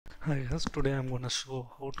Hi guys, today I'm gonna show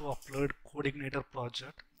how to upload Codeigniter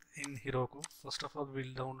project in Heroku. First of all,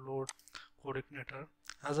 we'll download Codeigniter.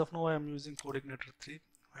 As of now, I am using Codeigniter 3.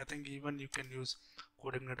 I think even you can use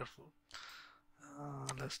Codeigniter 4.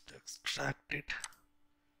 Let's extract it.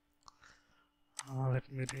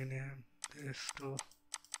 Let me rename this to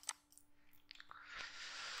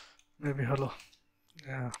maybe hello.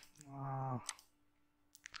 Yeah. Uh,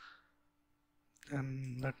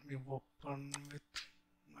 then let me open with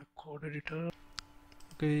my code editor.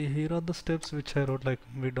 Okay, here are the steps which I wrote. Like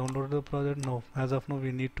we downloaded the project. No, as of now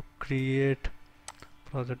we need to create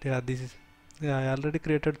project. Yeah, this is, yeah, I already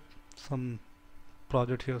created some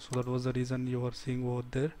project here, so that was the reason you are seeing over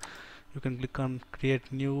there. You can click on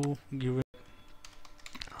create new, give it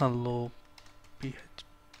hello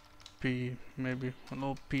PHP, maybe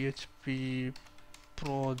hello PHP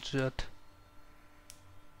project.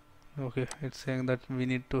 Okay, it's saying that we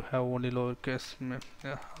need to have only lowercase.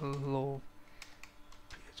 Yeah, hello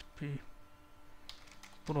PHP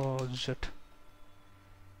project.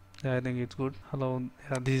 Yeah, I think it's good. Hello,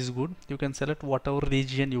 yeah, this is good. You can select whatever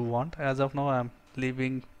region you want. As of now, I'm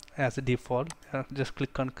leaving as a default. Just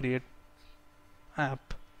click on create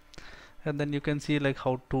app, and then you can see like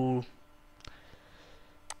how to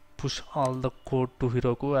push all the code to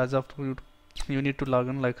Heroku. As of you need to log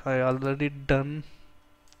in. Like I already done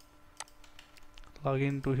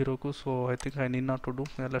login to Heroku, so I think I need not to do.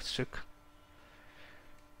 Yeah, let's check.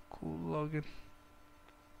 Cool login.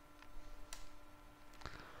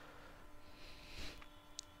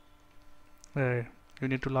 Yeah, you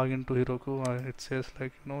need to log into Heroku. It says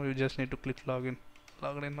like you just need to click login.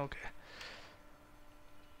 Log in. Okay.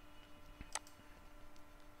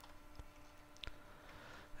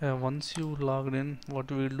 Once you logged in,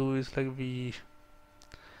 what we will do is like we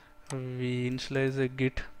initialize a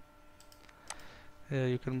git.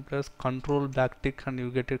 You can press control backtick and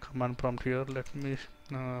you get a command prompt here. Let me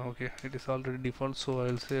okay, it is already default, so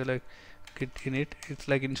I'll say like git init. It's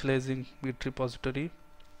like initializing git repository.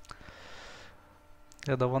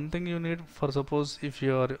 The one thing you need, for suppose if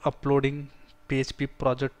you are uploading PHP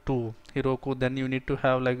project to Heroku, then you need to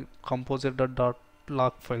have like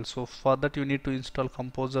composer.log file. So for that you need to install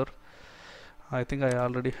composer. I think I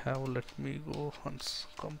already have. Let me go once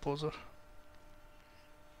composer.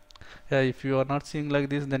 If you are not seeing like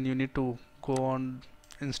this, then you need to go on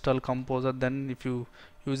install composer. Then if you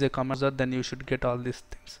use a composer, then you should get all these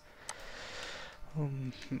things.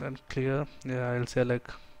 Then clear. I'll say like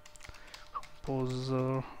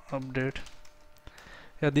composer update.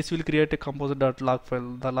 This will create a composer.log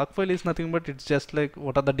file. The log file is nothing but it's just like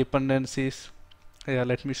what are the dependencies.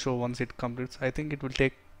 Let me show once it completes. I think it will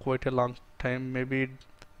take quite a long time, maybe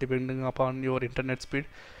depending upon your internet speed.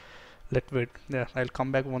 Let's wait. I'll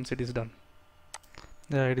come back once it is done.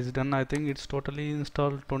 It is done. I think it's totally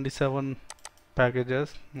installed 27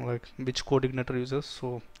 packages like which Codeigniter uses,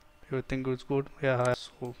 so everything is good.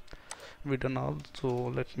 So we done all. So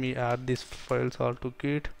let me add these files all to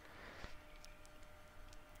Git.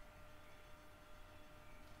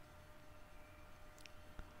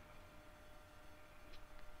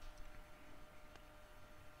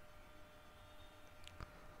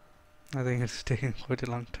 I think it's taking quite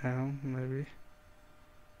a long time, maybe.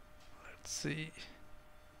 Let's see.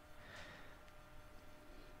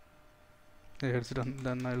 It's done.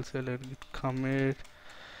 Then I'll say let git commit,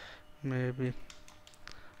 maybe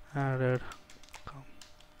added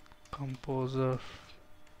composer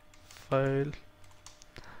file.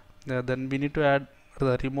 Then we need to add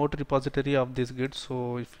the remote repository of this git.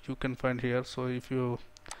 So if you can find here, so if you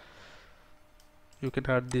can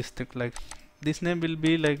add this thing, like this name will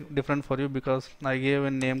be like different for you because I gave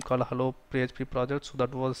a name called hello PHP project, so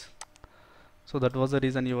that was the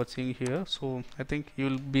reason you are seeing here. So I think you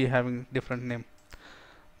will be having different name.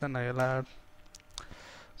 Then I'll add.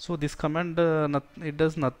 So this command it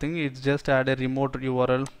does nothing, it's just add a remote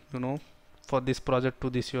URL for this project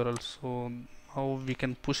to this URL. So how we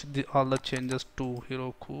can push all the changes to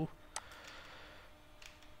Heroku.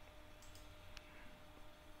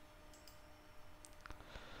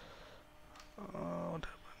 What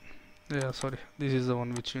happened? Sorry, this is the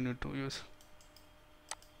one which you need to use.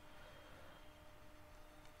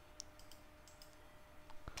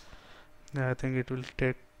 I think it will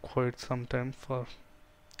take quite some time for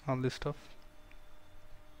all this stuff.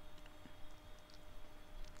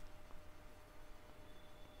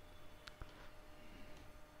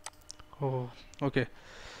 Oh, okay.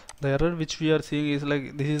 The error which we are seeing is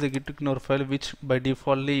like this is a git ignore file which by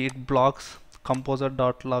defaultly it blocks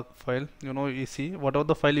composer.log file. You see whatever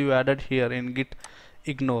the file you added here in git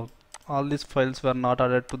ignore, all these files were not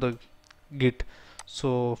added to the git.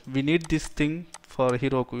 So we need this thing for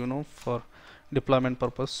Heroku, for deployment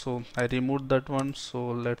purpose. So I removed that one. So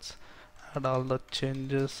let's add all the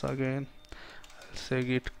changes again. I'll say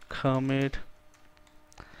git commit.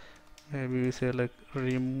 Maybe we say like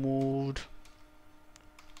removed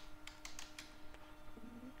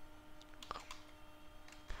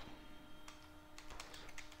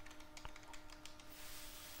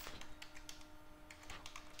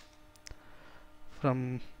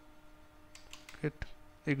from it,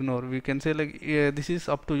 ignore. We can say like, yeah, this is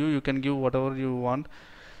up to you. You can give whatever you want.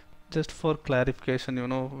 Just for clarification,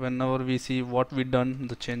 whenever we see what we done,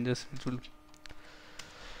 the changes, it will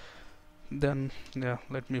then, yeah,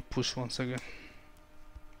 let me push once again.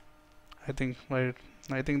 I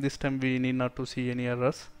think this time we need not to see any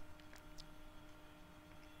errors.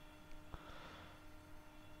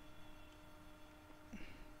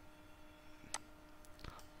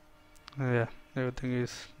 Yeah, everything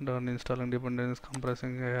is done. Installing dependencies,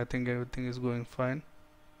 compressing. Yeah, I think everything is going fine.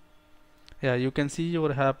 Yeah, you can see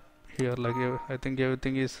your app here. Like I think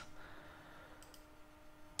everything is.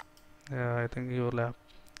 Yeah, I think your app.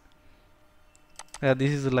 Yeah,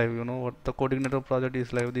 this is live. You know what the Codeigniter project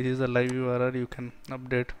is live. This is a live URL. You can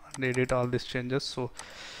update and edit all these changes. So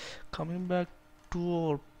coming back to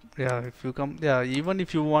our, yeah, if you come, yeah, even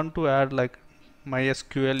if you want to add like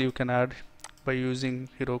MySQL, you can add by using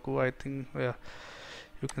Heroku. I think, yeah,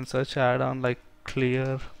 you can search add on like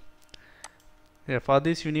clear. Yeah, for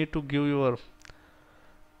this you need to give your,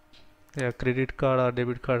 yeah, credit card or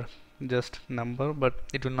debit card just number, but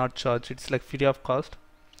it will not charge. It's like free of cost.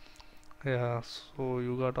 Yeah, so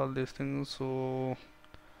you got all these things. So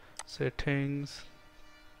settings,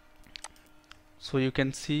 so you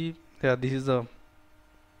can see, yeah, this is the,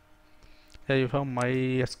 yeah, you have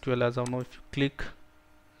MySQL as of now. If you click,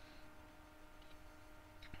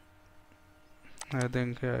 I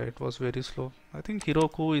think, yeah, it was very slow. I think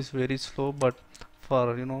Heroku is very slow, but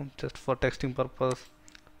for, just for texting purpose,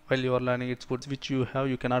 while you are learning, it's good. Which you have,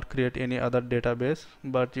 you cannot create any other database,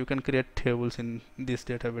 but you can create tables in this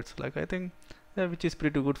database. Like I think, yeah, which is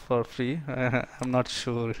pretty good for free. I'm not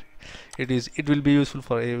sure it will be useful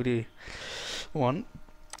for everyone.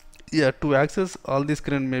 Yeah, to access all this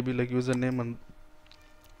screen, maybe like username and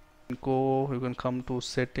go, you can come to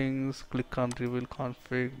settings, click on reveal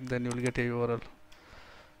config, then you will get a URL.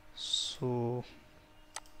 So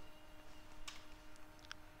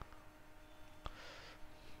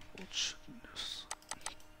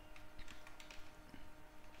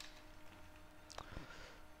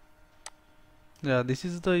yeah, this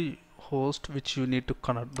is the host which you need to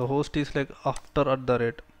connect. The host is like after at the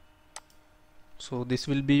rate. So this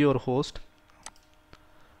will be your host,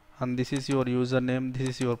 and this is your username, this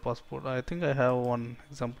is your passport. I think I have one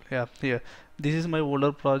example. Yeah, here, this is my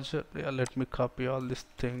older project. Yeah, let me copy all these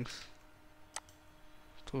things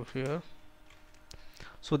to here.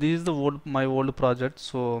 So this is the my old project.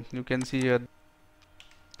 So you can see here,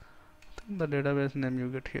 I think the database name you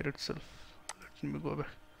get here itself. Let me go back.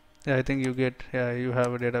 Yeah, I think you get, yeah, you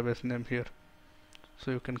have a database name here,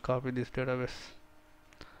 so you can copy this database.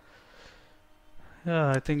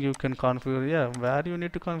 Yeah, I think you can configure. Yeah, where you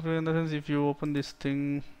need to configure in the sense, if you open this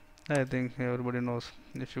thing, I think everybody knows.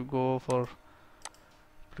 If you go for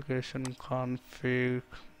application config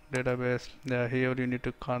database, yeah, here you need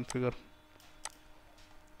to configure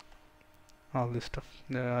all this stuff.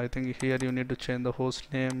 Yeah, I think here you need to change the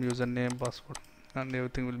host name, username, password, and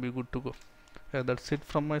everything will be good to go. Yeah, that's it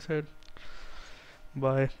from my side.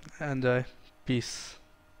 Bye, enjoy, peace.